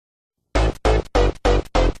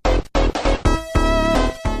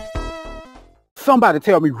Somebody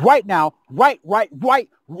tell me right now, right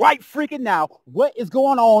freaking now, what is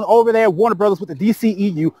going on over there at Warner Brothers with the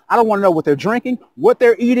DCEU? I don't want to know what they're drinking, what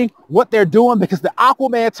they're eating, what they're doing, because the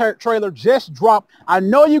Aquaman trailer just dropped. I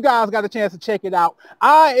know you guys got a chance to check it out.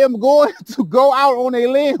 I am going to go out on a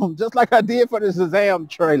limb, just like I did for the Shazam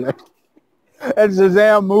trailer and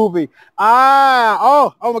Shazam movie.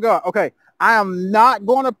 Oh my God. Okay. I am not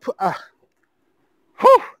going to put...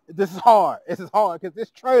 This is hard. This is hard because this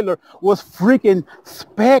trailer was freaking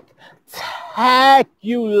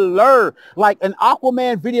spectacular. Like, an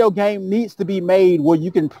Aquaman video game needs to be made where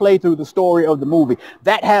you can play through the story of the movie.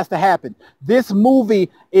 That has to happen. This movie,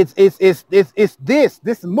 it's this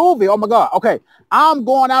movie. Oh my God. Okay. I'm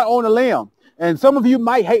going out on a limb. And some of you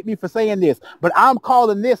might hate me for saying this, but I'm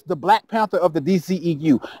calling this the Black Panther of the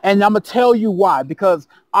DCEU. And I'm going to tell you why. Because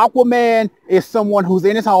Aquaman is someone who's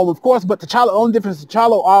in his home, of course, but T'Challa, only difference,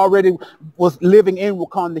 T'Challa already was living in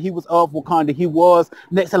Wakanda. He was of Wakanda. He was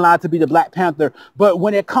next in line to be the Black Panther. But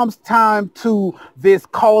when it comes time to this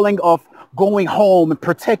calling of going home and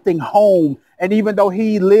protecting home, and even though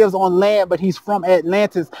he lives on land, but he's from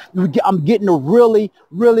Atlantis, I'm getting a really,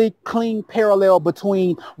 really clean parallel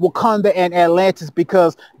between Wakanda and Atlantis,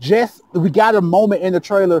 because we got a moment in the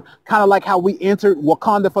trailer, kind of like how we entered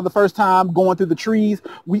Wakanda for the first time, going through the trees.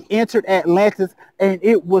 We entered Atlantis, and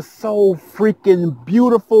it was so freaking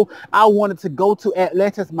beautiful. I wanted to go to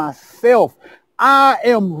Atlantis myself. I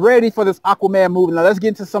am ready for this Aquaman movie. Now let's get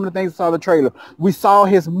into some of the things we saw in the trailer. We saw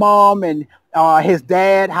his mom and his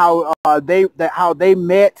dad, how they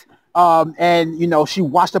met, and you know, she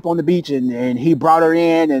washed up on the beach, and he brought her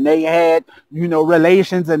in, and they had, you know,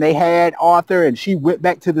 relations, and they had Arthur, and she went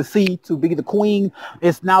back to the sea to be the queen.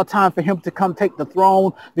 It's now time for him to come take the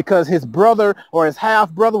throne, because his brother, or his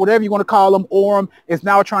half brother, whatever you want to call him, Orm, is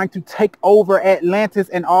now trying to take over Atlantis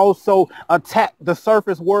and also attack the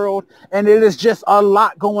surface world. And it is just a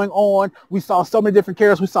lot going on. We saw so many different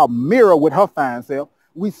characters. We saw Mira with her fine self.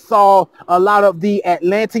 We saw a lot of the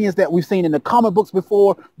Atlanteans that we've seen in the comic books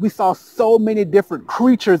before. We saw so many different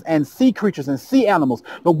creatures and sea animals.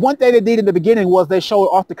 But one thing they did in the beginning was they showed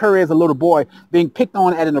Arthur Curry as a little boy being picked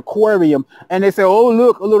on at an aquarium. And they said, oh,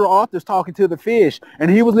 look, a little Arthur's talking to the fish.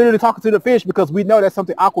 And he was literally talking to the fish, because we know that's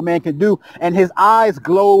something Aquaman can do. And his eyes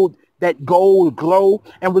glowed that gold glow.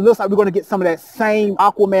 And it looks like we're going to get some of that same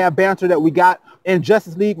Aquaman banter that we got in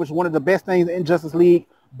Justice League, which is one of the best things in Justice League.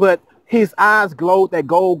 But his eyes glowed, that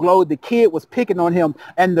gold glowed. The kid was picking on him,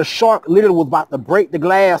 and the shark literally was about to break the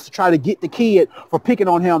glass to try to get the kid for picking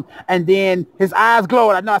on him. And then his eyes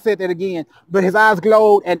glowed. I know I said that again, but his eyes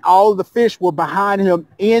glowed, and all the fish were behind him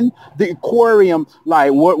in the aquarium.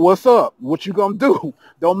 Like, what's up? What you gonna do?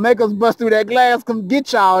 Don't make us bust through that glass. Come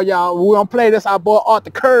get y'all. We're gonna play this. Our boy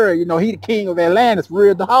Arthur Curry. You know, he the king of Atlantis.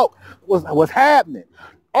 Real the Hawk. What's happening?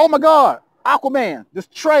 Oh my God. Aquaman, this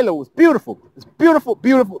trailer was beautiful. It's beautiful,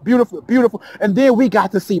 beautiful, beautiful, beautiful. And then we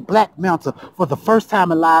got to see Black Manta for the first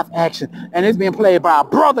time in live action. And it's being played by a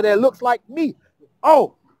brother that looks like me.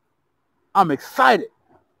 Oh, I'm excited.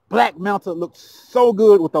 Black Manta looks so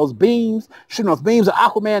good with those beams, shooting those beams of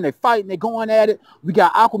Aquaman. They fighting, they going at it. We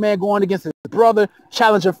got Aquaman going against his brother,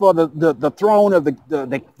 challenging for the throne of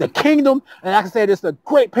the kingdom. And like I said, it's a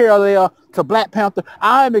great parallel to Black Panther.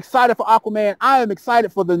 I am excited for Aquaman. I am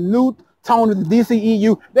excited for the new tone of the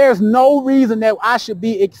DCEU. There's no reason that I should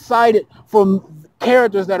be excited for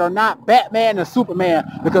characters that are not Batman and Superman,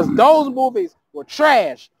 because those movies were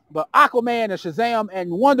trash. But Aquaman and Shazam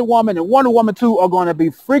and Wonder Woman 2 are going to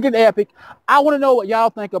be freaking epic. I want to know what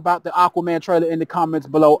y'all think about the Aquaman trailer in the comments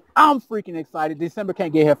below. I'm freaking excited. December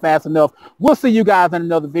can't get here fast enough. We'll see you guys in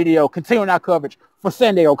another video, continuing our coverage for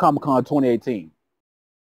San Diego Comic-Con 2018.